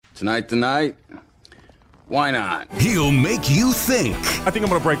Tonight, why not? He'll make you think. I think I'm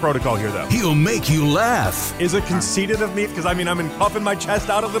going to break protocol here, though. He'll make you laugh. Is it conceited of me? Because, I'm puffing my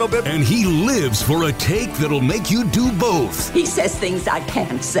chest out a little bit. And he lives for a take that'll make you do both. He says things I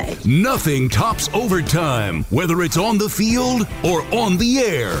can't say. Nothing tops overtime, whether it's on the field or on the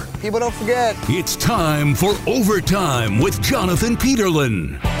air. People don't forget. It's time for Overtime with Jonathan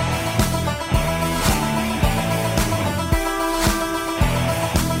Peterlin.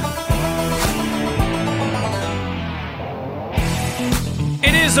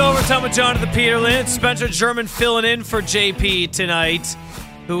 It is Overtime with Jonathan Peterlin. Spencer German filling in for JP tonight,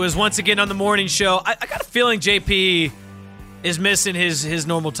 who is once again on the morning show. I got a feeling JP is missing his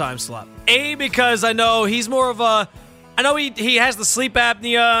normal time slot. Because I know he's more of a... I know he has the sleep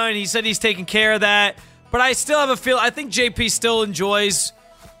apnea, and he said he's taking care of that. But I still have a feel... I think JP still enjoys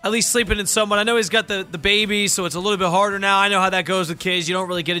at least sleeping in someone. I know he's got the baby, so it's a little bit harder now. I know how that goes with kids. You don't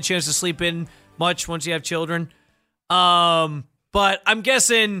really get a chance to sleep in much once you have children. But I'm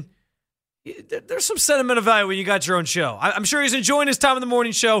guessing there's some sentimental value when you got your own show. I'm sure he's enjoying his time in the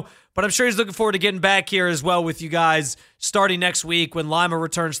morning show, but I'm sure he's looking forward to getting back here as well with you guys starting next week when Lima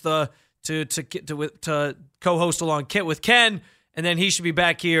returns to co-host along Kit with Ken, and then he should be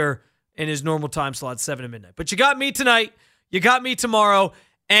back here in his normal time slot, 7 to midnight. But you got me tonight, you got me tomorrow,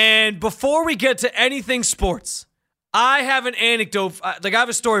 and before we get to anything sports, I have an anecdote, I have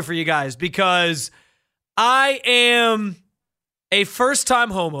a story for you guys because I am a first-time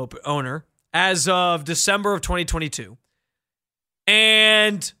home owner as of December of 2022.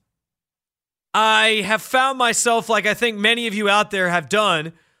 And I have found myself, like I think many of you out there have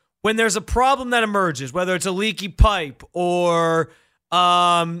done, when there's a problem that emerges, whether it's a leaky pipe or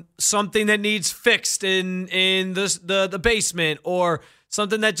something that needs fixed in the basement, or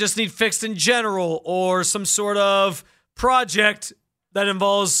something that just needs fixed in general, or some sort of project that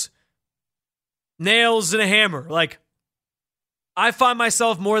involves nails and a hammer. Like, I find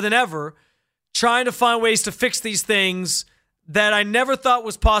myself more than ever trying to find ways to fix these things that I never thought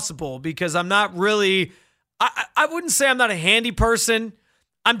was possible because I'm not really, I wouldn't say I'm not a handy person.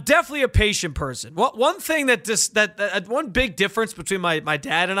 I'm definitely a patient person. One thing one big difference between my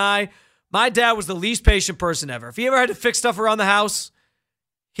dad and I, my dad was the least patient person ever. If he ever had to fix stuff around the house,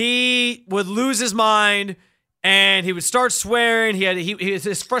 he would lose his mind and he would start swearing.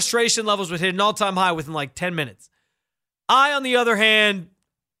 His frustration levels would hit an all-time high within like 10 minutes. I, on the other hand,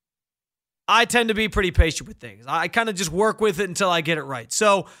 I tend to be pretty patient with things. I kind of just work with it until I get it right.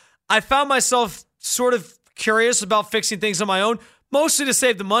 So I found myself sort of curious about fixing things on my own, mostly to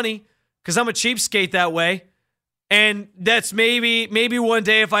save the money because I'm a cheapskate that way. And that's maybe one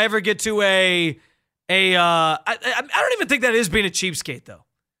day if I ever get to I don't even think that is being a cheapskate though.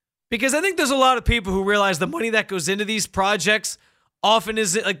 Because I think there's a lot of people who realize the money that goes into these projects often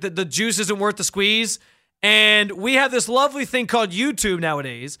isn't like the juice isn't worth the squeeze. And we have this lovely thing called YouTube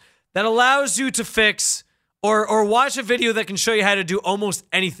nowadays that allows you to fix or watch a video that can show you how to do almost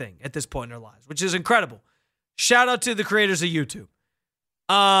anything at this point in their lives, which is incredible. Shout out to the creators of YouTube.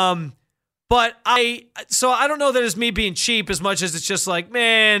 But I don't know that it's me being cheap as much as it's just like,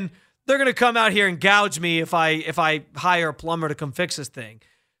 man, they're going to come out here and gouge me if I hire a plumber to come fix this thing.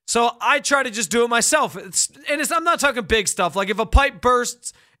 So I try to just do it myself. I'm not talking big stuff. Like if a pipe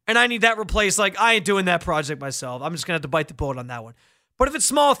bursts and I need that replaced, like I ain't doing that project myself. I'm just going to have to bite the bullet on that one. But if it's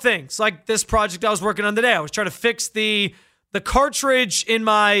small things, like this project I was working on today, I was trying to fix the cartridge in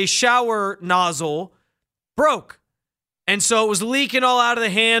my shower nozzle broke. And so it was leaking all out of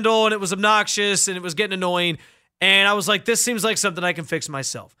the handle and it was obnoxious and it was getting annoying. And I was like, this seems like something I can fix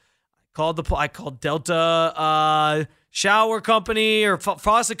myself. I called Delta Shower Company or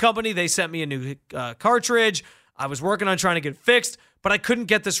Faucet Company. They sent me a new cartridge. I was working on trying to get it fixed, but I couldn't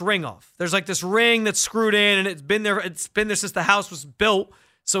get this ring off. There's like this ring that's screwed in and it's been there since the house was built,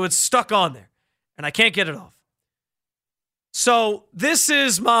 so it's stuck on there. And I can't get it off. So this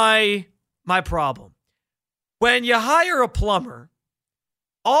is my problem. When you hire a plumber,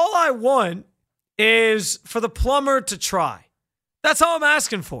 all I want is for the plumber to try. That's all I'm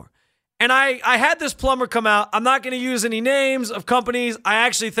asking for. And I had this plumber come out. I'm not going to use any names of companies. I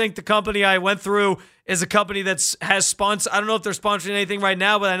actually think the company I went through is a company that has sponsored. I don't know if they're sponsoring anything right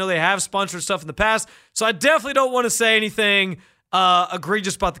now, but I know they have sponsored stuff in the past. So I definitely don't want to say anything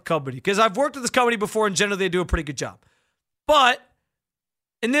egregious about the company because I've worked with this company before and generally they do a pretty good job. But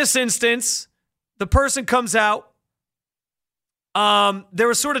in this instance, the person comes out. There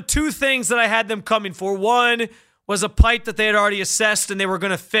were sort of two things that I had them coming for. One was a pipe that they had already assessed and they were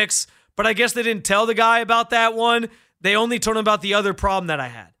going to fix, but I guess they didn't tell the guy about that one. They only told him about the other problem that I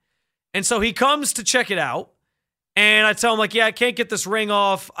had. And so he comes to check it out, And I tell him, like, yeah, I can't get this ring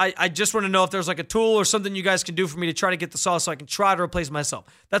off. I just want to know if there's like a tool or something you guys can do for me to try to get this off so I can try to replace myself.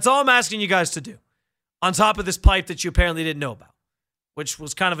 That's all I'm asking you guys to do. On top of this pipe that you apparently didn't know about, which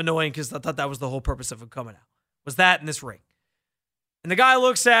was kind of annoying because I thought that was the whole purpose of it coming out, was that and this ring. And the guy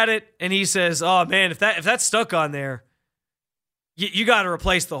looks at it and he says, oh man, if that's stuck on there, you got to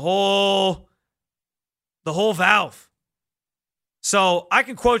replace the whole valve. So I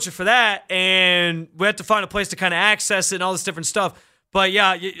can quote you for that, and we have to find a place to kind of access it and all this different stuff. But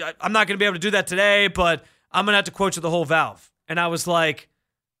yeah, I'm not going to be able to do that today, but I'm going to have to quote you the whole valve. And I was like,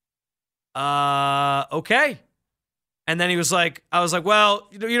 okay. And then I was like, well,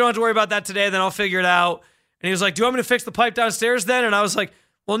 you don't have to worry about that today, then I'll figure it out. And he was like, do you want me to fix the pipe downstairs then? And I was like,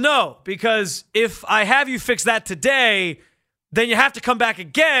 well, no, because if I have you fix that today, then you have to come back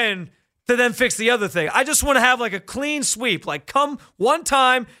again to then fix the other thing. I just want to have like a clean sweep, like come one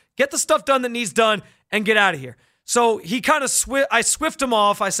time, get the stuff done that needs done, and get out of here. So he kind of I swift him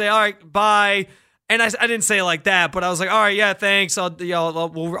off. I say, all right, bye. And I didn't say it like that, but I was like, all right, yeah, thanks. I'll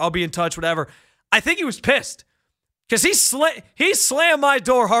be in touch, whatever. I think he was pissed because he slammed my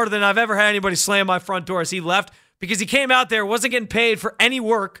door harder than I've ever had anybody slam my front door as he left, because he came out there, wasn't getting paid for any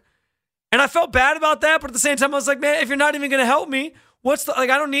work. And I felt bad about that, but at the same time, I was like, man, if you're not even going to help me, I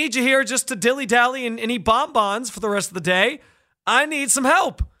don't need you here just to dilly-dally and eat bonbons for the rest of the day. I need some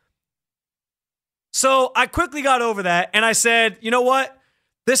help. So I quickly got over that, and I said, you know what?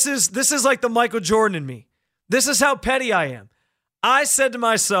 This is like the Michael Jordan in me. This is how petty I am. I said to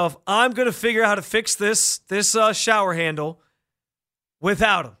myself, I'm going to figure out how to fix this shower handle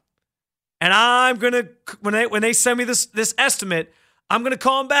without him. And I'm going to, when they send me this estimate, I'm going to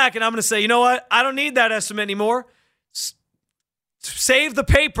call him back, and I'm going to say, you know what? I don't need that estimate anymore. Save the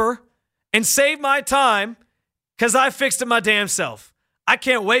paper and save my time because I fixed it my damn self. I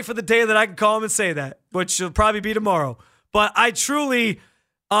can't wait for the day that I can call him and say that, which will probably be tomorrow. But I truly,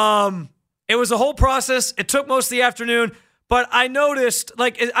 it was a whole process. It took most of the afternoon, but I noticed,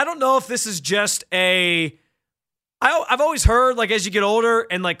 like, I don't know if this is just I've always heard, like, as you get older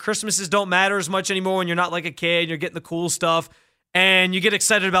and, like, Christmases don't matter as much anymore when you're not, like, a kid and you're getting the cool stuff and you get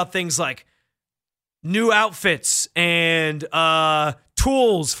excited about things like new outfits and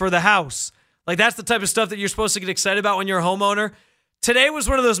tools for the house. Like, that's the type of stuff that you're supposed to get excited about when you're a homeowner. Today was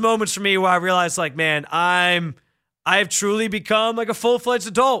one of those moments for me where I realized, like, man, I've truly become like a full-fledged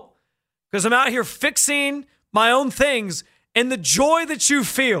adult because I'm out here fixing my own things, and the joy that you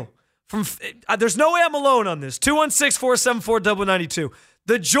feel from there's no way I'm alone on this. 216-474-9992.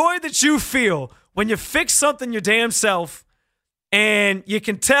 The joy that you feel when you fix something your damn self and you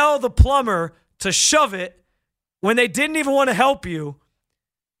can tell the plumber to shove it when they didn't even want to help you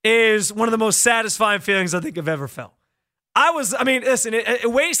is one of the most satisfying feelings I think I've ever felt. Listen,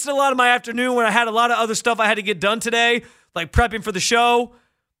 it wasted a lot of my afternoon when I had a lot of other stuff I had to get done today, like prepping for the show.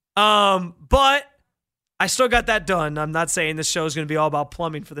 But I still got that done. I'm not saying this show is going to be all about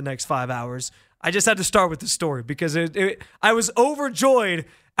plumbing for the next 5 hours. I just had to start with the story because I was overjoyed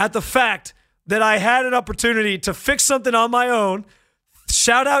at the fact that I had an opportunity to fix something on my own.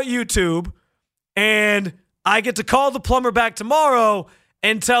 Shout out YouTube. And I get to call the plumber back tomorrow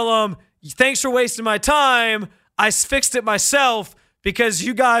and tell him, thanks for wasting my time. I fixed it myself because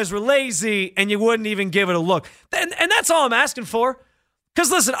you guys were lazy and you wouldn't even give it a look. And that's all I'm asking for.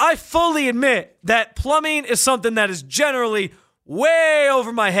 Because listen, I fully admit that plumbing is something that is generally way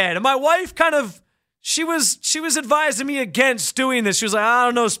over my head. And my wife she was advising me against doing this. She was like, I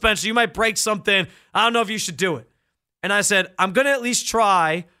don't know, Spencer, you might break something. I don't know if you should do it. And I said, I'm going to at least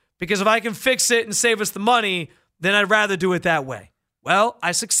try, because if I can fix it and save us the money, then I'd rather do it that way. Well,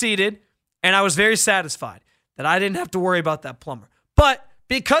 I succeeded, and I was very satisfied that I didn't have to worry about that plumber. But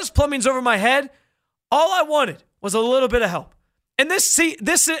because plumbing's over my head, all I wanted was a little bit of help. And this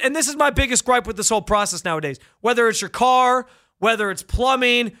is my biggest gripe with this whole process nowadays. Whether it's your car, whether it's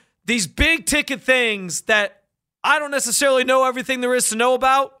plumbing, these big ticket things that I don't necessarily know everything there is to know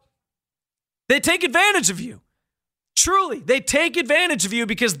about, they take advantage of you. Truly, they take advantage of you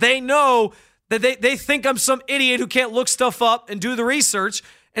because they know that they think I'm some idiot who can't look stuff up and do the research.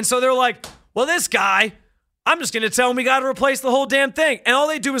 And so they're like, well, this guy, I'm just going to tell him we got to replace the whole damn thing. And all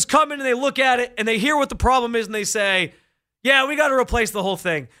they do is come in and they look at it and they hear what the problem is and they say, yeah, we got to replace the whole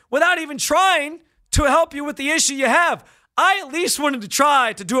thing, without even trying to help you with the issue you have. I at least wanted to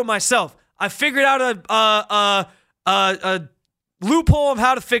try to do it myself. I figured out a loophole of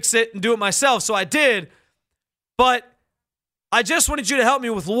how to fix it and do it myself, so I did. But I just wanted you to help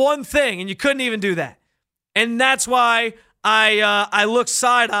me with one thing, and you couldn't even do that. And that's why I look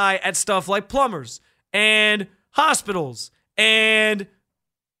side-eye at stuff like plumbers and hospitals and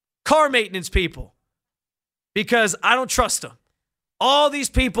car maintenance people. because I don't trust them. All these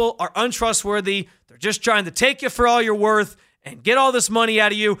people are untrustworthy. They're just trying to take you for all you're worth and get all this money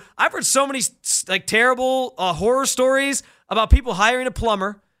out of you. I've heard so many terrible horror stories about people hiring a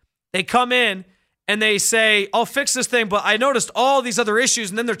plumber. They come in and they say, I'll fix this thing, but I noticed all these other issues,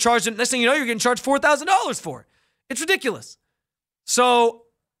 and then they're charging, next thing you know, you're getting charged $4,000 for it. It's ridiculous. So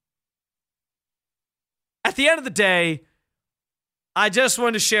at the end of the day, I just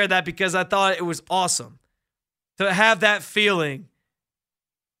wanted to share that because I thought it was awesome to have that feeling.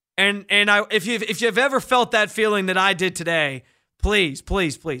 And if you've ever felt that feeling that I did today, please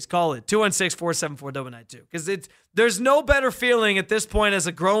call it 216-474-9992, because there's no better feeling at this point as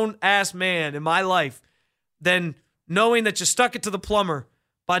a grown-ass man in my life than knowing that you stuck it to the plumber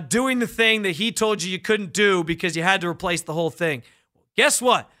by doing the thing that he told you couldn't do because you had to replace the whole thing. Well, guess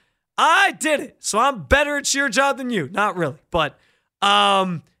what? I did it, so I'm better at your job than you. Not really, but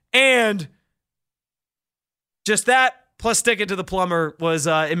and just that plus sticking to the plumber was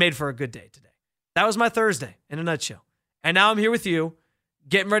it made for a good day today. That was my Thursday in a nutshell. And now I'm here with you,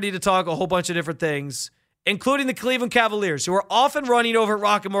 getting ready to talk a whole bunch of different things, including the Cleveland Cavaliers, who are off and running over at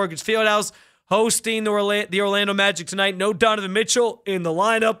Rocket Mortgage Fieldhouse, hosting the Orlando Magic tonight. No Donovan Mitchell in the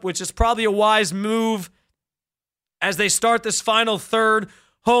lineup, which is probably a wise move as they start this final third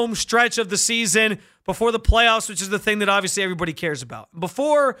home stretch of the season before the playoffs, which is the thing that obviously everybody cares about.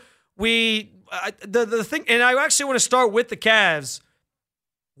 Before the thing, and I actually want to start with the Cavs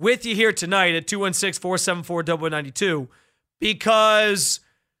with you here tonight at 216-474-9992, because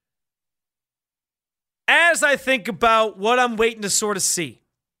as I think about what I'm waiting to sort of see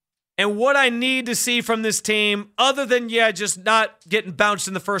and what I need to see from this team, other than, just not getting bounced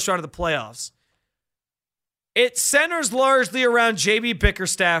in the first round of the playoffs, it centers largely around JB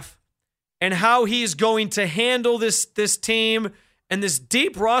Bickerstaff and how he's going to handle this team and this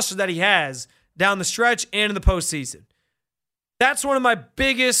deep roster that he has down the stretch and in the postseason. That's one of my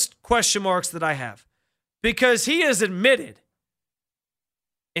biggest question marks that I have, because he has admitted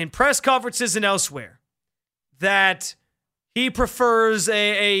in press conferences and elsewhere that he prefers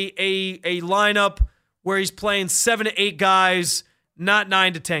a lineup where he's playing 7 to 8 guys, not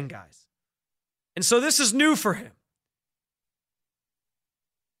 9 to 10 guys. And so this is new for him.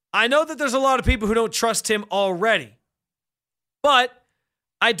 I know that there's a lot of people who don't trust him already, but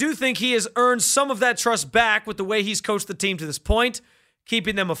I do think he has earned some of that trust back with the way he's coached the team to this point,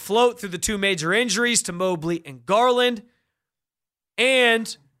 keeping them afloat through the 2 major injuries to Mobley and Garland,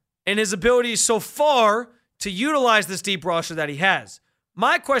 and his ability so far to utilize this deep roster that he has.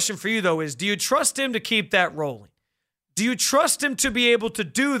 My question for you, though, is do you trust him to keep that rolling? Do you trust him to be able to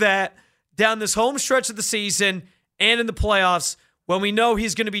do that down this home stretch of the season and in the playoffs when we know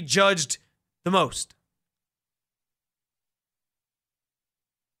he's going to be judged the most?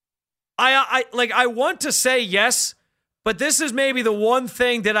 I want to say yes, but this is maybe the one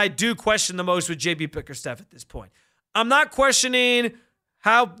thing that I do question the most with JB Bickerstaff at this point. I'm not questioning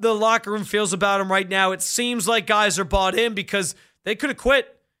how the locker room feels about him right now. It seems like guys are bought in because they could have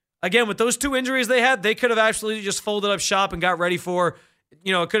quit. Again, with those 2 injuries they had, they could have absolutely just folded up shop and got ready for,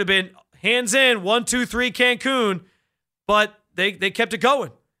 it could have been hands in, 1, 2, 3, Cancun, but they kept it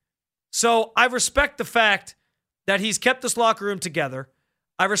going. So I respect the fact that he's kept this locker room together.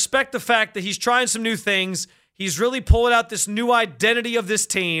 I respect the fact that he's trying some new things. He's really pulling out this new identity of this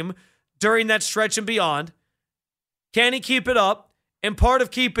team during that stretch and beyond. Can he keep it up? And part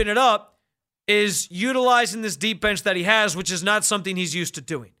of keeping it up is utilizing this deep bench that he has, which is not something he's used to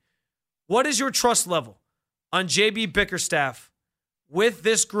doing. What is your trust level on JB Bickerstaff with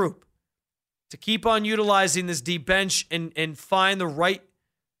this group to keep on utilizing this deep bench and find the right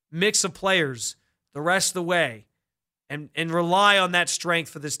mix of players the rest of the way and rely on that strength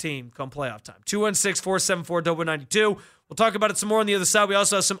for this team come playoff time? 216-474-9992. We'll talk about it some more on the other side. We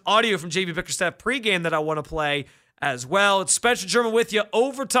also have some audio from JB Bickerstaff pregame that I want to play as well. It's Spencer German with you,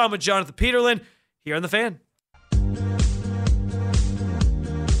 Overtime with Jonathan Peterlin here on The Fan.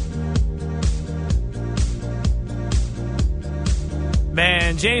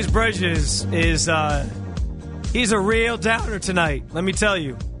 Man, James Bridges is he's a real downer tonight, let me tell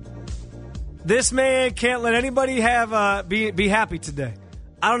you. This man can't let anybody have be happy today.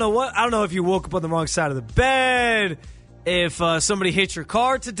 I don't know if you woke up on the wrong side of the bed, if somebody hit your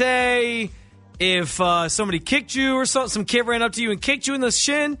car today, if somebody kicked you or something, some kid ran up to you and kicked you in the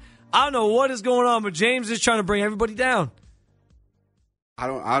shin. I don't know what is going on, but James is trying to bring everybody down.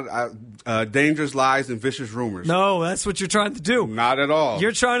 Dangerous lies and vicious rumors. No, that's what you're trying to do. Not at all.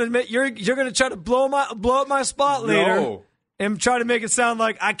 You're trying to admit you're going to try to blow up my spot later. No. And try to make it sound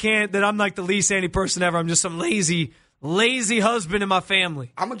like that I'm like the least Andy person ever. I'm just some lazy lazy husband in my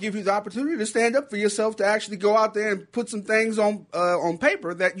family. I'm gonna give you the opportunity to stand up for yourself, to actually go out there and put some things on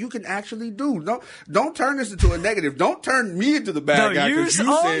paper that you can actually do. Don't turn this into a negative. Don't turn me into the bad guy because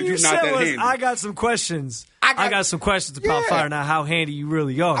you said you're not that handy. I got some questions. I got some questions about finding out how handy you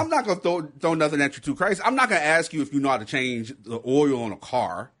really are. I'm not gonna throw nothing at you too crazy. I'm not gonna ask you if you know how to change the oil on a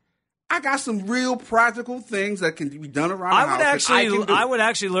car. I got some real practical things that can be done around the house. I would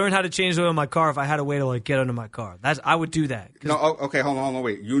actually learn how to change the oil in my car if I had a way to get under my car. I would do that. No, okay, hold on,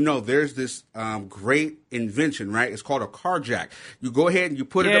 wait. There's this great invention, right? It's called a car jack. You go ahead and you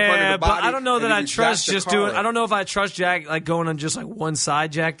put it up under the body. But I don't know that I trust just doing. I don't know if I trust jack going on just one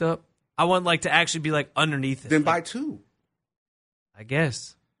side jacked up. I want to actually be underneath it. Then buy two. I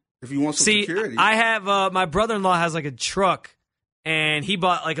guess. If you want some security. I have my brother-in-law has a truck. And he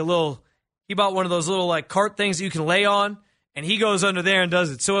bought one of those little cart things that you can lay on, and he goes under there and does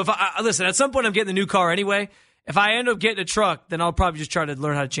it. So if listen, at some point I'm getting a new car anyway. If I end up getting a truck, then I'll probably just try to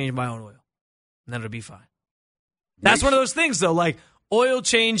learn how to change my own oil, and then it'll be fine. That's one of those things though. Oil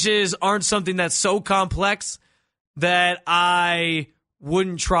changes aren't something that's so complex that I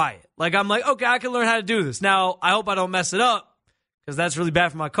wouldn't try it. I'm okay, I can learn how to do this. Now I hope I don't mess it up because that's really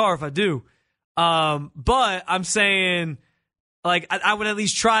bad for my car if I do. But I'm saying. I would at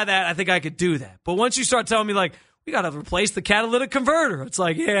least try that. I think I could do that. But once you start telling me, we got to replace the catalytic converter, it's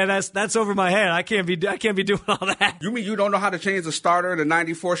that's over my head. I can't be doing all that. You mean you don't know how to change the starter in a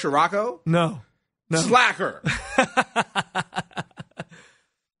 94 Scirocco? No. Slacker.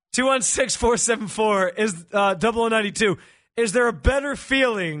 216-474 is 0092. Is there a better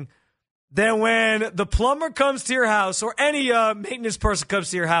feeling than when the plumber comes to your house or any maintenance person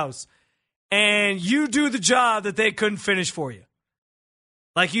comes to your house and you do the job that they couldn't finish for you?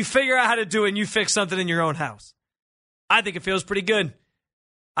 You figure out how to do it and you fix something in your own house. I think it feels pretty good.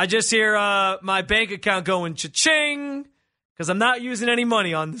 I just hear my bank account going cha-ching because I'm not using any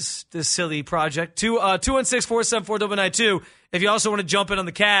money on this silly project. 216-474-9992. If you also want to jump in on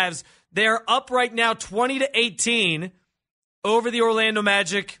the Cavs, they're up right now 20-18 over the Orlando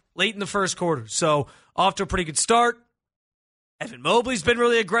Magic late in the first quarter. So off to a pretty good start. Evan Mobley's been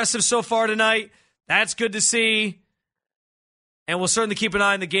really aggressive so far tonight. That's good to see. And we'll certainly keep an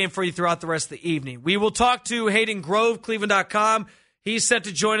eye on the game for you throughout the rest of the evening. We will talk to Hayden Grove, Cleveland.com. He's set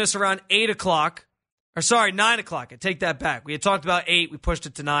to join us around 9 o'clock. I take that back. We had talked about 8. We pushed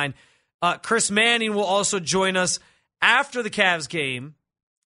it to 9. Chris Manning will also join us after the Cavs game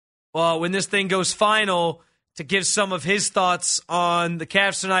when this thing goes final to give some of his thoughts on the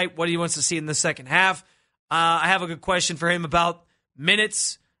Cavs tonight, what he wants to see in the second half. I have a good question for him about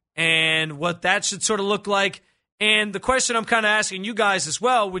minutes and what that should sort of look like. And the question I'm kind of asking you guys as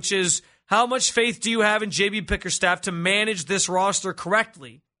well, which is how much faith do you have in JB Bickerstaff to manage this roster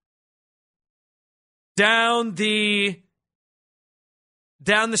correctly down the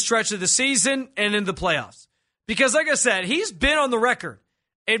stretch of the season and in the playoffs? Because like I said, he's been on the record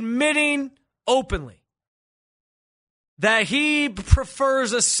admitting openly that he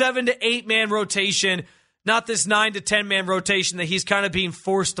prefers a 7 to 8 man rotation, not this 9 to 10 man rotation that he's kind of being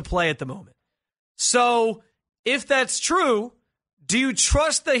forced to play at the moment. So if that's true, do you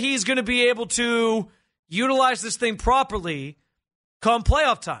trust that he's going to be able to utilize this thing properly come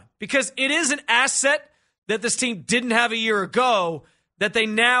playoff time? Because it is an asset that this team didn't have a year ago that they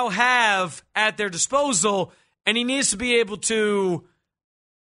now have at their disposal, and he needs to be able to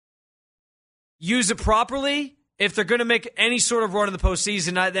use it properly if they're going to make any sort of run in the postseason,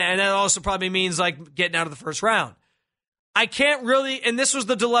 and that also probably means getting out of the first round. I can't really, and this was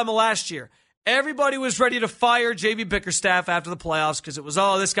the dilemma last year. Everybody was ready to fire JB Bickerstaff after the playoffs because it was,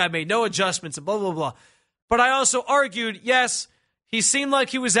 this guy made no adjustments and blah, blah, blah. But I also argued, yes, he seemed like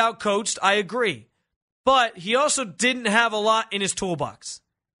he was outcoached. I agree. But he also didn't have a lot in his toolbox.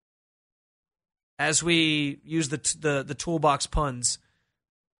 As we use the toolbox puns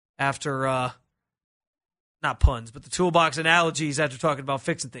after, not puns, but the toolbox analogies after talking about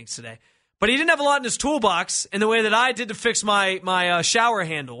fixing things today. But he didn't have a lot in his toolbox in the way that I did to fix my shower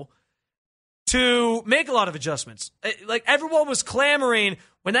handle to make a lot of adjustments. Everyone was clamoring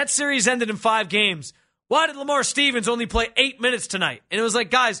when that series ended in 5 games. Why did Lamar Stevens only play 8 minutes tonight? And it was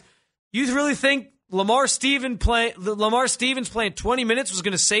guys, you really think Lamar Stevens playing 20 minutes was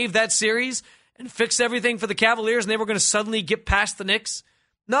going to save that series and fix everything for the Cavaliers and they were going to suddenly get past the Knicks?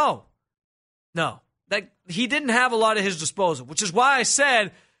 No. He didn't have a lot at his disposal, which is why I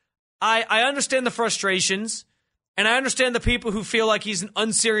said I understand the frustrations. And I understand the people who feel like he's an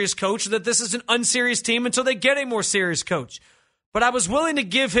unserious coach, that this is an unserious team until they get a more serious coach. But I was willing to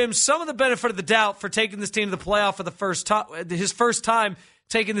give him some of the benefit of the doubt for taking this team to the playoff for the first time, his first time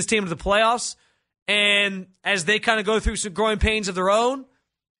taking this team to the playoffs. and as they kind of go through some growing pains of their own,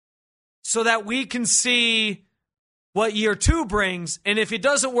 so that we can see what year 2 brings. And if it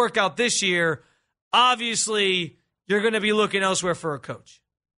doesn't work out this year, obviously you're going to be looking elsewhere for a coach.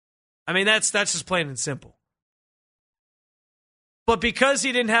 I mean, that's just plain and simple. But because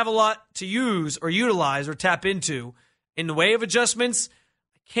he didn't have a lot to use or utilize or tap into in the way of adjustments,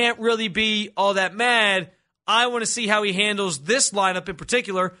 I can't really be all that mad. I want to see how he handles this lineup in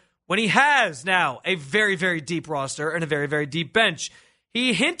particular when he has now a very, very deep roster and a very, very deep bench.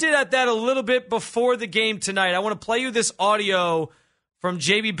 He hinted at that a little bit before the game tonight. I want to play you this audio from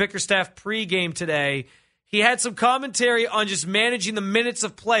JB Bickerstaff pregame today. He had some commentary on just managing the minutes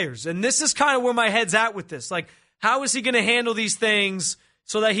of players. And this is kind of where my head's at with this. Like, how is he going to handle these things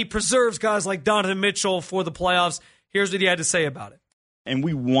so that he preserves guys like Donovan Mitchell for the playoffs? Here's what he had to say about it. And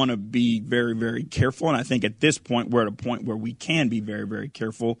we want to be very, very careful. And I think at this point, we're at a point where we can be very, very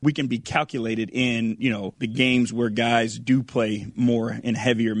careful. We can be calculated in, the games where guys do play more in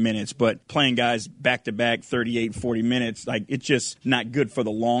heavier minutes. But playing guys back-to-back 38, 40 minutes, it's just not good for the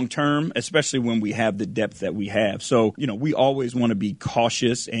long term, especially when we have the depth that we have. So, we always want to be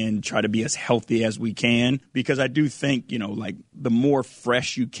cautious and try to be as healthy as we can, because I do think, the more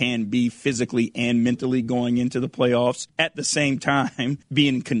fresh you can be physically and mentally going into the playoffs, at the same time,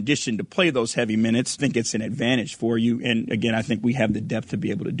 being conditioned to play those heavy minutes, I think it's an advantage for you. And again, I think we have the depth to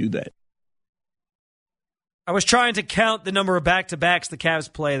be able to do that. I was trying to count the number of back-to-backs the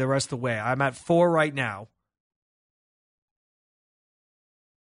Cavs play the rest of the way. I'm at 4 right now.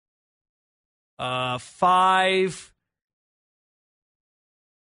 5,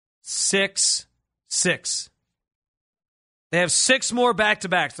 6, 6. They have 6 more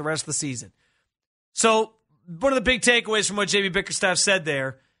back-to-backs the rest of the season. So, one of the big takeaways from what JB Bickerstaff said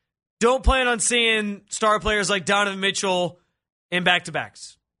there, don't plan on seeing star players like Donovan Mitchell in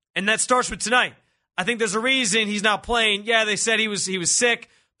back-to-backs. And that starts with tonight. I think there's a reason he's not playing. Yeah, they said he was sick,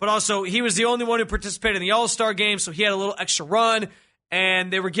 but also he was the only one who participated in the All-Star game, so he had a little extra run,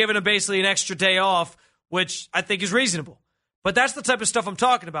 and they were giving him basically an extra day off, which I think is reasonable. But that's the type of stuff I'm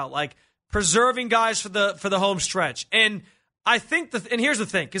talking about, like preserving guys for the home stretch. And I think and here's the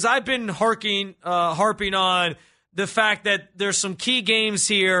thing, because I've been harping on the fact that there's some key games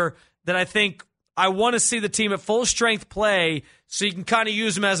here that I think I want to see the team at full strength play, so you can kind of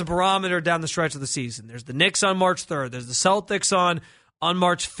use them as a barometer down the stretch of the season. There's the Knicks on March 3rd. There's the Celtics on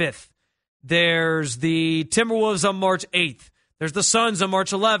March 5th. There's the Timberwolves on March 8th. There's the Suns on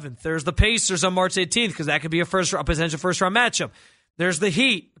March 11th. There's the Pacers on March 18th, because that could be a potential first-round matchup. There's the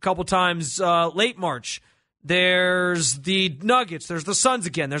Heat a couple times late March. There's the Nuggets. There's the Suns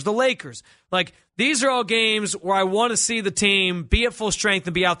again. There's the Lakers. These are all games where I want to see the team be at full strength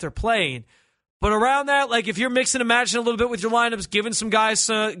and be out there playing. But around that, if you're mixing and matching a little bit with your lineups, getting some guys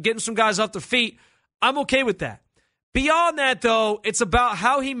off their feet, I'm okay with that. Beyond that, though, it's about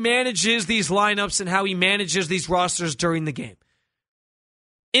how he manages these lineups and how he manages these rosters during the game.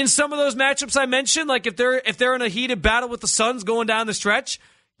 In some of those matchups I mentioned, if they're in a heated battle with the Suns going down the stretch,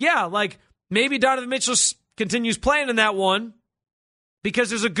 yeah, maybe Donovan Mitchell continues playing in that one, because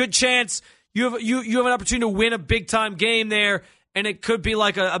there's a good chance you have an opportunity to win a big time game there, and it could be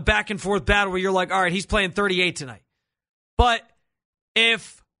like a back and forth battle where you're like, all right, he's playing 38 tonight. But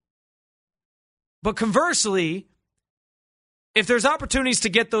conversely, if there's opportunities to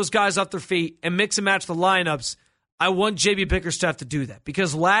get those guys off their feet and mix and match the lineups, I want JB Bickerstaff to do that,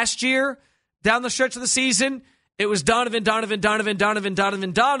 because last year down the stretch of the season, it was Donovan,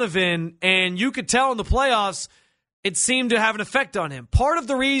 and you could tell in the playoffs it seemed to have an effect on him. Part of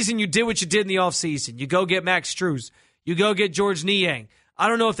the reason you did what you did in the offseason, you go get Max Strus, you go get George Niang. I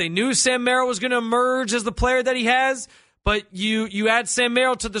don't know if they knew Sam Merrill was going to emerge as the player that he has, but you add Sam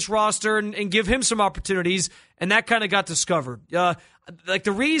Merrill to this roster and give him some opportunities, and that kind of got discovered. The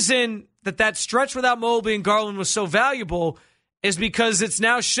reason that stretch without Mobley and Garland was so valuable is because it's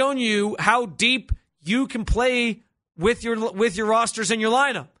now shown you how deep you can play with your rosters and your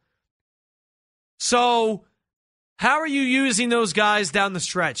lineup. So, how are you using those guys down the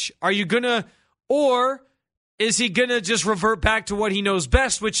stretch? Are you gonna, or is he gonna just revert back to what he knows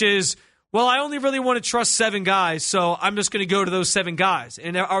best, which is, well, I only really want to trust 7 guys, so I'm just gonna go to those 7 guys.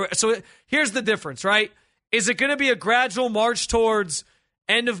 And so here's the difference, right? Is it gonna be a gradual march towards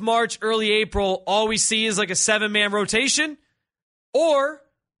end of March, early April? All we see is like a 7-man rotation, or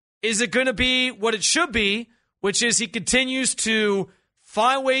is it going to be what it should be, which is he continues to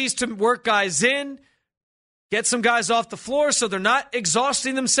find ways to work guys in, get some guys off the floor so they're not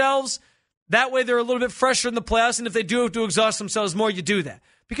exhausting themselves. That way they're a little bit fresher in the playoffs, and if they do have to exhaust themselves more, you do that.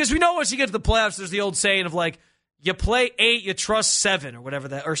 Because we know once you get to the playoffs, there's the old saying of you play 8, you trust 7 or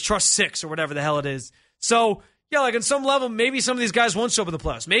whatever or trust 6 or whatever the hell it is. So, yeah, like on some level, maybe some of these guys won't show up in the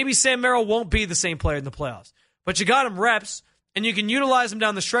playoffs. Maybe Sam Merrill won't be the same player in the playoffs. But you got him reps, and you can utilize him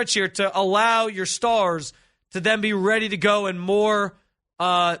down the stretch here to allow your stars to then be ready to go and more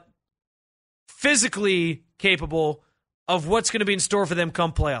physically capable of what's going to be in store for them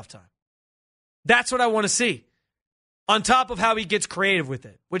come playoff time. That's what I want to see. On top of how he gets creative with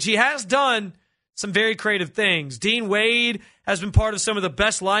it, which he has done some very creative things. Dean Wade has been part of some of the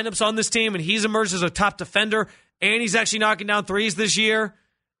best lineups on this team, and he's emerged as a top defender, and he's actually knocking down threes this year.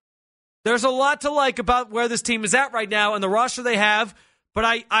 There's a lot to like about where this team is at right now and the roster they have, but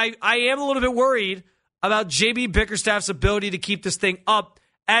I am a little bit worried about J.B. Bickerstaff's ability to keep this thing up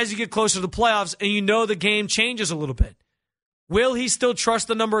as you get closer to the playoffs and you know the game changes a little bit. Will he still trust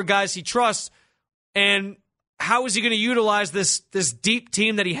the number of guys he trusts, and how is he going to utilize this deep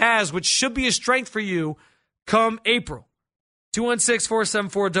team that he has, which should be a strength for you come April?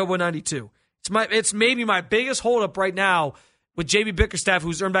 216-474-9992. It's maybe my biggest holdup right now with J.B. Bickerstaff,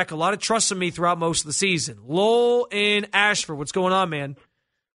 who's earned back a lot of trust from me throughout most of the season. Lowell in Ashford, what's going on, man?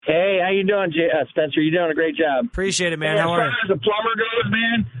 Hey, how you doing, Spencer? You're doing a great job. Appreciate it, man. Hey, how are you? As far as the plumber goes,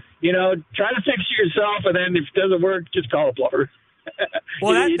 man, try to fix it yourself, and then if it doesn't work, just call a plumber.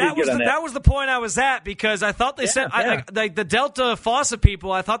 Well, that was the point I was at, because I thought they sent like the Delta faucet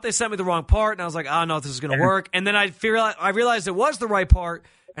people. I thought they sent me the wrong part, and I was like, I don't know if this is going to work. And then I realized it was the right part,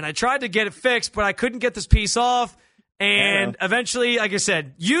 and I tried to get it fixed, but I couldn't get this piece off. And eventually, like I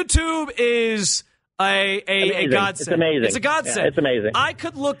said, YouTube is a godsend. It's amazing. It's a godsend. Yeah, it's amazing. I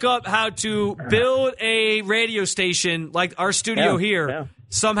could look up how to build a radio station like our studio here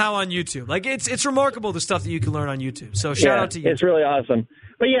somehow on YouTube. Like it's remarkable the stuff that you can learn on YouTube. So shout out to you. It's really awesome.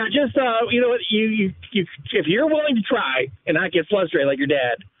 But yeah, just you if you're willing to try and not get frustrated like your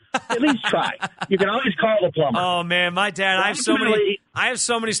dad, at least try. You can always call the plumber. Oh man, my dad! I have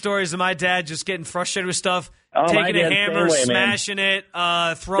so many stories of my dad just getting frustrated with stuff, taking a hammer, smashing it,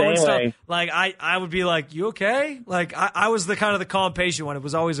 throwing stuff. Like I would be like, "You okay?" Like I was the kind of the calm, patient one. It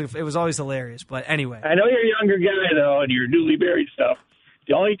was always hilarious. But anyway, I know you're a younger guy though, and you're newly married stuff.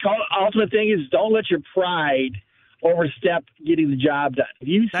 The only ultimate thing is don't let your pride overstep getting the job done. If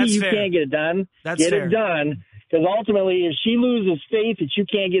you see you can't get it done, get it done. Because ultimately, if she loses faith that you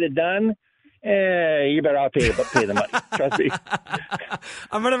can't get it done, you better pay the money. Trust me.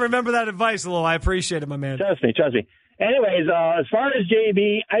 I'm going to remember that advice, Lil. I appreciate it, my man. Trust me. Anyways, as far as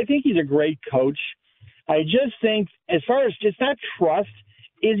JB, I think he's a great coach. I just think, as far as just not trust,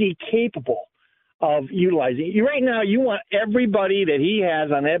 is he capable of utilizing it? Right now, you want everybody that he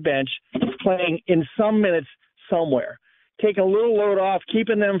has on that bench playing in some minutes somewhere. Taking a little load off,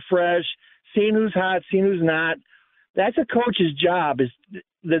 keeping them fresh, seeing who's hot, seeing who's not. That's a coach's job. Is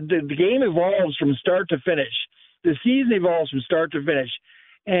the game evolves from start to finish. The season evolves from start to finish.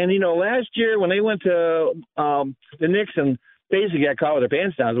 And, last year when they went to the Knicks and basically got caught with their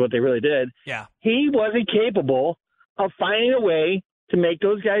pants down is what they really did. Yeah. He wasn't capable of finding a way to make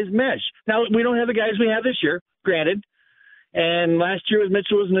those guys mesh. Now, we don't have the guys we have this year, granted. And last year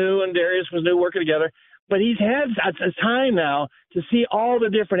Mitchell was new and Darius was new working together. But he's had a time now to see all the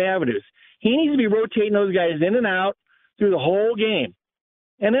different avenues. He needs to be rotating those guys in and out through the whole game.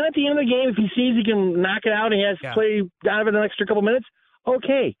 And then at the end of the game, if he sees he can knock it out and he has to play Donovan an extra couple minutes,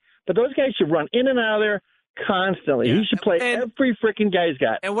 okay. But those guys should run in and out of there constantly. Yeah. He should play every freaking guy he's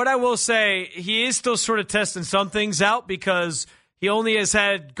got. And what I will say, he is still sort of testing some things out because he only has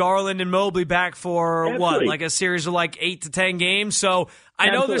had Garland and Mobley back for, like a series of 8 to 10 games. So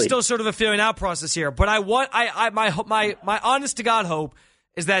I know there's still sort of a feeling out process here. But my honest to God hope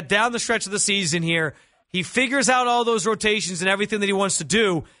is that down the stretch of the season here, he figures out all those rotations and everything that he wants to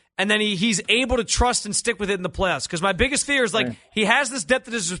do, and then he's able to trust and stick with it in the playoffs. Because my biggest fear is he has this depth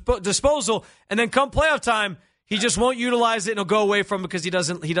at his disposal, and then come playoff time, he just won't utilize it and he'll go away from it because he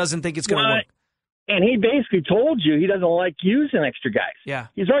doesn't think it's going to work. And he basically told you he doesn't like using extra guys. Yeah,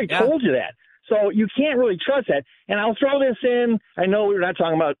 he's already told you that. So you can't really trust that. And I'll throw this in. I know we're not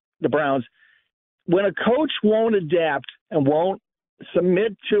talking about the Browns. When a coach won't adapt and won't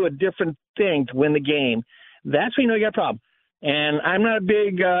submit to a different thing to win the game, that's when you know you got a problem. And I'm not a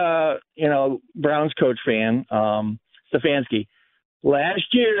big, Browns coach fan, Stefanski.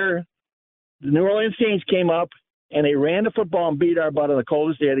 Last year, the New Orleans Saints came up and they ran the football and beat our butt on the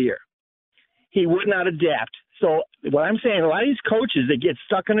coldest day of the year. He would not adapt. So what I'm saying, a lot of these coaches, they get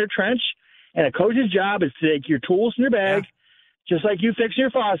stuck in their trench, and a coach's job is to take your tools in your bag, just like you fixing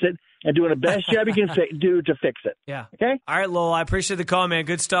your faucet, and doing the best job you can do to fix it. Yeah. Okay? All right, Lowell, I appreciate the call, man.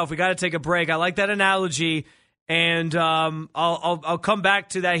 Good stuff. We got to take a break. I like that analogy. And I'll come back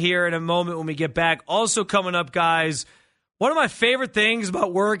to that here in a moment when we get back. Also coming up, guys, one of my favorite things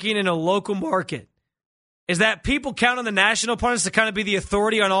about working in a local market is that people count on the national pundits to kind of be the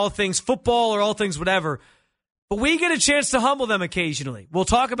authority on all things football or all things whatever. But we get a chance to humble them occasionally. We'll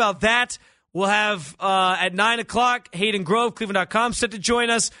talk about that. We'll have at 9 o'clock, Hayden Grove, Cleveland.com, set to join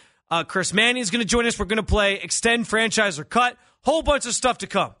us. Chris Manning is going to join us. We're going to play Extend, Franchise, or Cut. Whole bunch of stuff to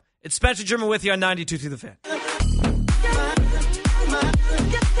come. It's Spencer German with you on 92.3 The Fan.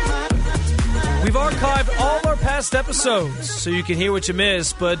 We've archived all our past episodes so you can hear what you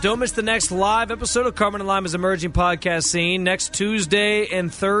missed, but don't miss the next live episode of Carmen and Lima's Emerging Podcast Scene next Tuesday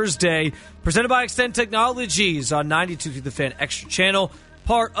and Thursday, presented by Extend Technologies on 92.3 The Fan Extra Channel,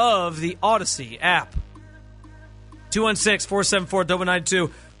 part of the Odyssey app.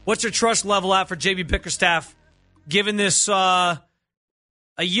 216-474-92. What's your trust level at for JB Bickerstaff, given this a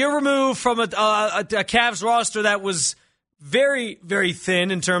year removed from a Cavs roster that was very, very thin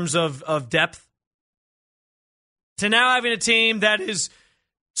in terms of depth, to now having a team that is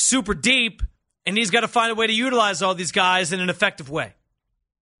super deep, and he's got to find a way to utilize all these guys in an effective way.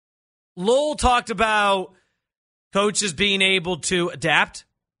 Lowell talked about coaches being able to adapt,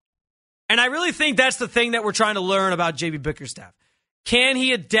 and I really think that's the thing that we're trying to learn about JB Bickerstaff. Can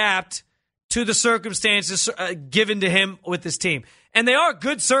he adapt to the circumstances given to him with this team? And they are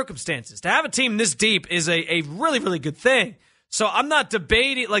good circumstances. To have a team this deep is a really, really good thing. So I'm not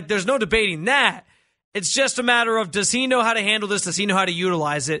debating, there's no debating that. It's just a matter of, does he know how to handle this? Does he know how to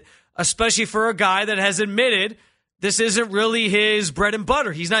utilize it? Especially for a guy that has admitted this isn't really his bread and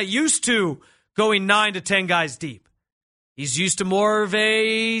butter. He's not used to going 9 to 10 guys deep. He's used to more of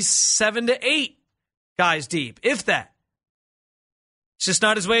a 7 to 8 guys deep, if that. It's just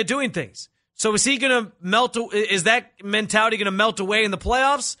not his way of doing things. So is he going to melt? Is that mentality going to melt away in the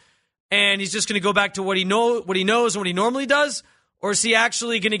playoffs, and he's just going to go back to what he knows and what he normally does? Or is he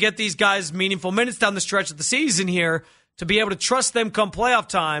actually going to get these guys meaningful minutes down the stretch of the season here to be able to trust them come playoff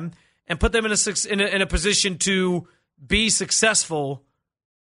time and put them in a position to be successful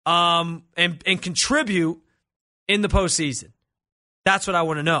and contribute in the postseason? That's what I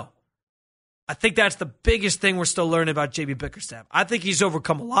want to know. I think that's the biggest thing we're still learning about JB Bickerstaff. I think he's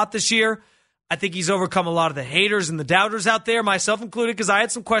overcome a lot this year. I think he's overcome a lot of the haters and the doubters out there, myself included, because I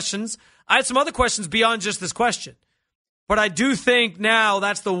had some questions. I had some other questions beyond just this question. But I do think now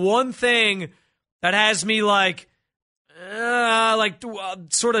that's the one thing that has me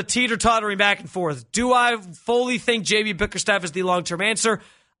sort of teeter-tottering back and forth. Do I fully think JB Bickerstaff is the long-term answer?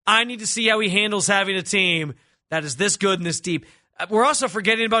 I need to see how he handles having a team that is this good and this deep. We're also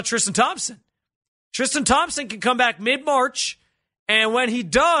forgetting about Tristan Thompson. Tristan Thompson can come back mid-March, and when he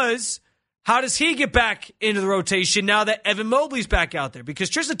does, how does he get back into the rotation now that Evan Mobley's back out there? Because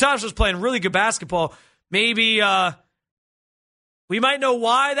Tristan Thompson was playing really good basketball. Maybe we might know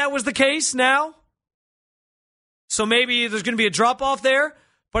why that was the case now. So maybe there's going to be a drop-off there.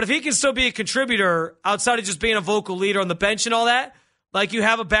 But if he can still be a contributor outside of just being a vocal leader on the bench and all that, like you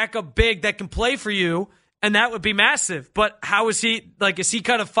have a backup big that can play for you, and that would be massive. But how is he, is he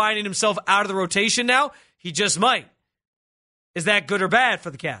kind of finding himself out of the rotation now? He just might. Is that good or bad for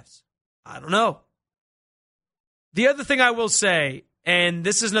the Cavs? I don't know. The other thing I will say, and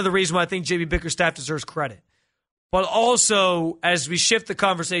this is another reason why I think JB Bickerstaff deserves credit, but also as we shift the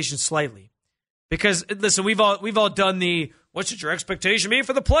conversation slightly, because listen, we've all done the what should your expectation be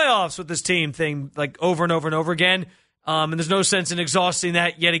for the playoffs with this team thing over and over and over again, and there's no sense in exhausting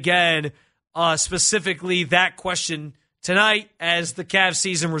that yet again. Specifically that question tonight as the Cavs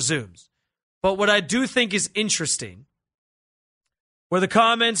season resumes. But what I do think is interesting were the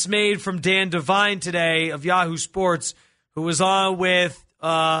comments made from Dan Devine today of Yahoo Sports, who was on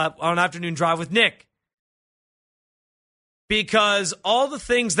an afternoon drive with Nick. Because all the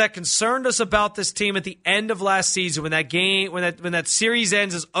things that concerned us about this team at the end of last season, when that series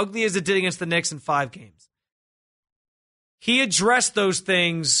ends as ugly as it did against the Knicks in 5 games, he addressed those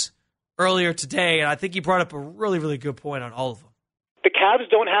things earlier today, and I think he brought up a really, really good point on all of them. The Cavs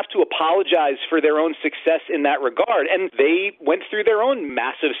don't have to apologize for their own success in that regard, and they went through their own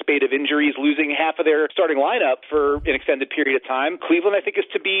massive spate of injuries, losing half of their starting lineup for an extended period of time. Cleveland, I think, is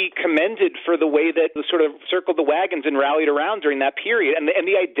to be commended for the way that they sort of circled the wagons and rallied around during that period, and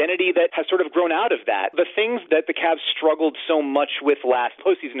the identity that has sort of grown out of that. The things that the Cavs struggled so much with last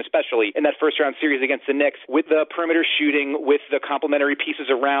postseason, especially in that first-round series against the Knicks, with the perimeter shooting, with the complementary pieces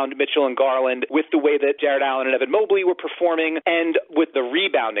around Mitchell and Garland, with the way that Jared Allen and Evan Mobley were performing, and with the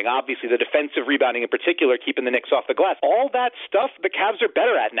rebounding, obviously the defensive rebounding in particular, keeping the Knicks off the glass. All that stuff the Cavs are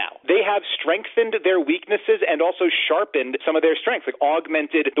better at now. They have strengthened their weaknesses and also sharpened some of their strengths, like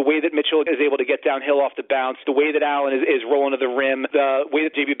augmented the way that Mitchell is able to get downhill off the bounce, the way that Allen is rolling to the rim, the way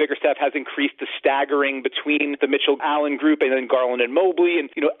that JB Bickerstaff has increased the staggering between the Mitchell-Allen group and then Garland and Mobley, and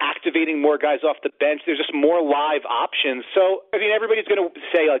activating more guys off the bench. There's just more live options. So, I mean, everybody's going to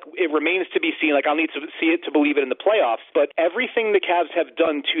say, like, it remains to be seen. Like, I'll need to see it to believe it in the playoffs. But everything the Cavs have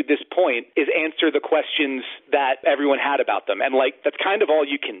done to this point is answer the questions that everyone had about them. And, like, that's kind of all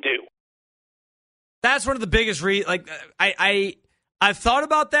you can do. That's one of the biggest I've thought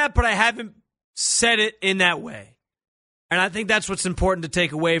about that, but I haven't said it in that way. And I think that's what's important to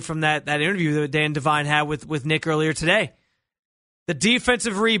take away from that interview that Dan Devine had with Nick earlier today. The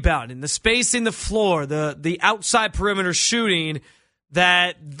defensive rebounding, the spacing the floor, the outside perimeter shooting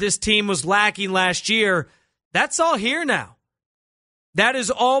that this team was lacking last year, that's all here now. That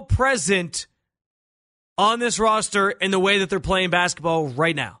is all present on this roster in the way that they're playing basketball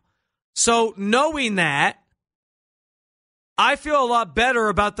right now. So knowing that, I feel a lot better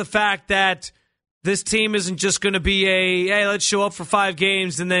about the fact that this team isn't just going to be hey, let's show up for 5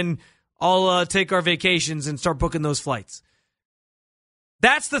 games and then I'll take our vacations and start booking those flights.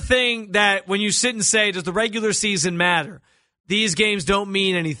 That's the thing that when you sit and say, does the regular season matter? These games don't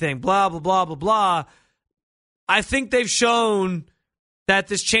mean anything, blah, blah, blah, blah, blah. I think they've shown that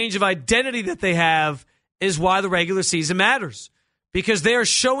this change of identity that they have is why the regular season matters. Because they are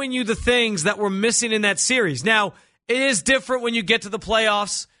showing you the things that were missing in that series. Now, it is different when you get to the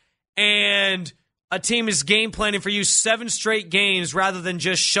playoffs and a team is game planning for you 7 straight games rather than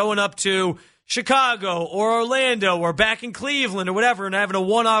just showing up to Chicago or Orlando or back in Cleveland or whatever and having a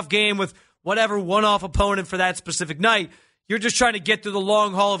one-off game with whatever one-off opponent for that specific night. You're just trying to get through the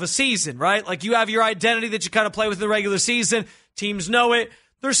long haul of a season, right? Like you have your identity that you kind of play with in the regular season. Teams know it.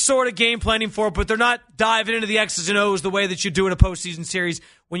 They're sort of game planning for it, but they're not diving into the X's and O's the way that you do in a postseason series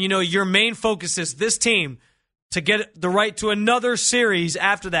when you know your main focus is this team to get the right to another series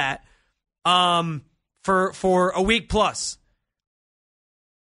after that for a week plus.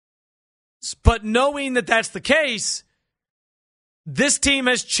 But knowing that that's the case, this team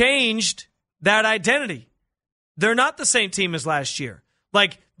has changed that identity. They're not the same team as last year.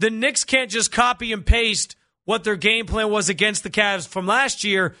 Like, the Knicks can't just copy and paste what their game plan was against the Cavs from last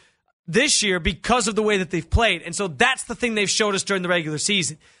year, this year, because of the way that they've played. And so that's the thing they've showed us during the regular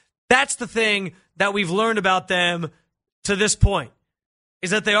season. That's the thing that we've learned about them to this point,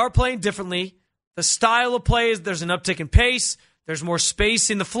 is that they are playing differently. The style of play is there's an uptick in pace. There's more space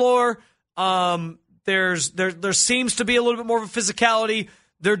in the floor. There seems to be a little bit more of a physicality.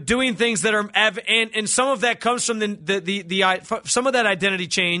 They're doing things that are, and some of that comes from some of that identity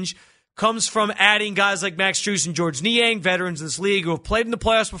change comes from adding guys like Max Strus and George Niang, veterans in this league who have played in the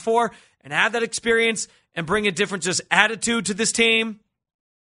playoffs before and have that experience and bring a different just attitude to this team.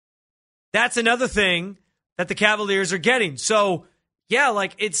 That's another thing that the Cavaliers are getting. So, yeah,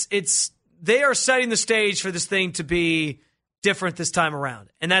 like they are setting the stage for this thing to be different this time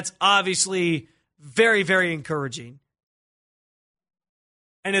around. And that's obviously very, very encouraging.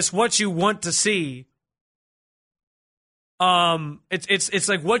 And it's what you want to see. It's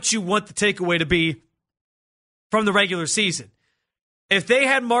like what you want the takeaway to be from the regular season. If they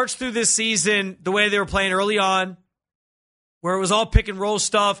had marched through this season the way they were playing early on, where it was all pick and roll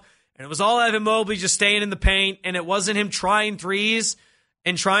stuff, and it was all Evan Mobley just staying in the paint, and it wasn't him trying threes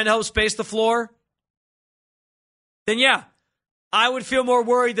and trying to help space the floor, then yeah, I would feel more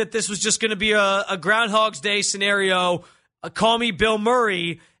worried that this was just going to be a Groundhog's Day scenario. Call me Bill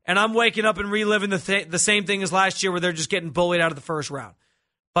Murray, and I'm waking up and reliving the same thing as last year where they're just getting bullied out of the first round.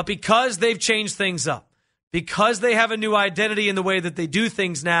 But because they've changed things up, because they have a new identity in the way that they do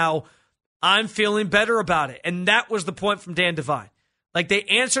things now, I'm feeling better about it. And that was the point from Dan Devine. Like, they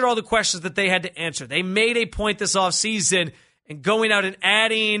answered all the questions that they had to answer. They made a point this offseason and going out and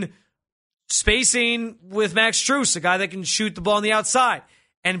adding spacing with Max Strus, a guy that can shoot the ball on the outside,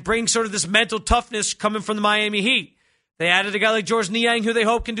 and bring sort of this mental toughness coming from the Miami Heat. They added a guy like George Niang, who they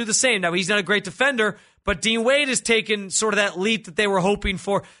hope can do the same. Now, he's not a great defender, but Dean Wade has taken sort of that leap that they were hoping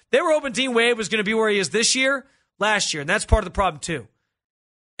for. They were hoping Dean Wade was going to be where he is this year, last year, and that's part of the problem too.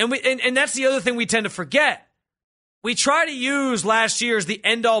 And that's the other thing we tend to forget. We try to use last year as the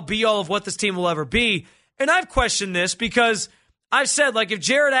end-all, be-all of what this team will ever be, and I've questioned this because I've said, like, if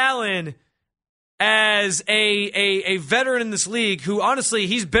Jared Allen, as a veteran in this league, who honestly,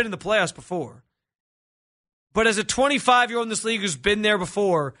 he's been in the playoffs before, but as a 25-year-old in this league who's been there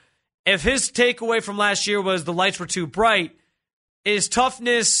before, if his takeaway from last year was the lights were too bright, Is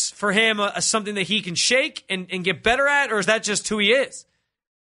toughness for him something that he can shake and get better at, or is that just who he is?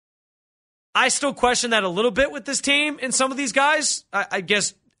 I still question that a little bit with this team and some of these guys. I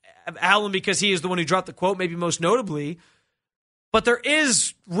guess Allen, because he is the one who dropped the quote, maybe most notably. But there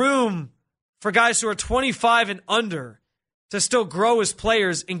is room for guys who are 25 and under to still grow as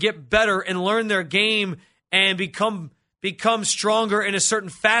players and get better and learn their game and become stronger in a certain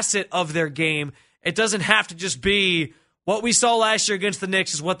facet of their game. It doesn't have to just be what we saw last year against the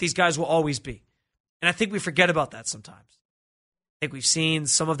Knicks is what these guys will always be. And I think we forget about that sometimes. I think we've seen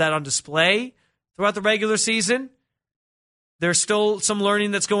some of that on display throughout the regular season. There's still some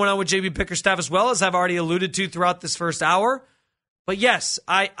learning that's going on with JB Bickerstaff as well, as I've already alluded to throughout this first hour. But yes,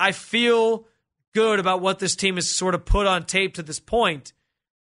 I feel good about what this team has sort of put on tape to this point.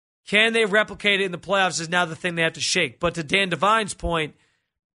 Can they replicate it in the playoffs is now the thing they have to shake. But to Dan Devine's point,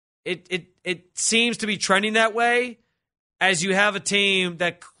 it seems to be trending that way as you have a team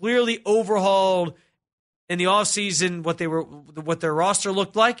that clearly overhauled in the offseason what their roster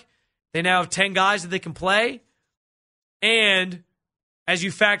looked like. They now have 10 guys that they can play. And as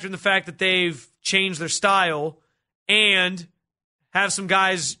you factor in the fact that they've changed their style and have some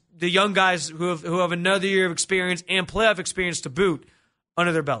guys, the young guys who have another year of experience and playoff experience to boot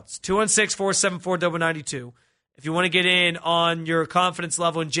under their belts. 216-474-92. If you want to get in on your confidence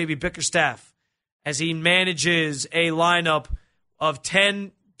level in JB Bickerstaff as he manages a lineup of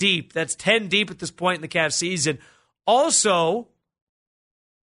 10 deep. That's 10 deep at this point in the Cavs season. Also,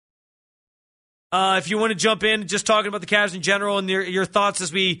 if you want to jump in, just talking about the Cavs in general and your thoughts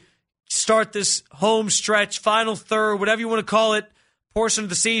as we start this home stretch, final third, whatever you want to call it, portion of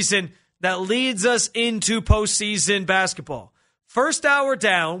the season that leads us into postseason basketball. First hour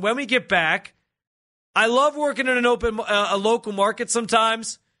down. When we get back, I love working in a local market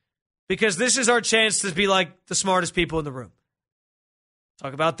sometimes because this is our chance to be like the smartest people in the room.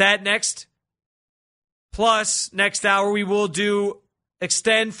 Talk about that next. Plus, next hour we will do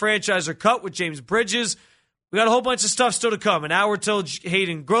Extend, Franchise, or Cut with James Bridges. We got a whole bunch of stuff still to come. An hour till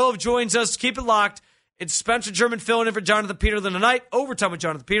Hayden Grove joins us. Keep it locked. It's Spencer German filling in for Jonathan Peterlin tonight. Overtime with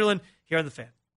Jonathan Peterlin here on The Fan.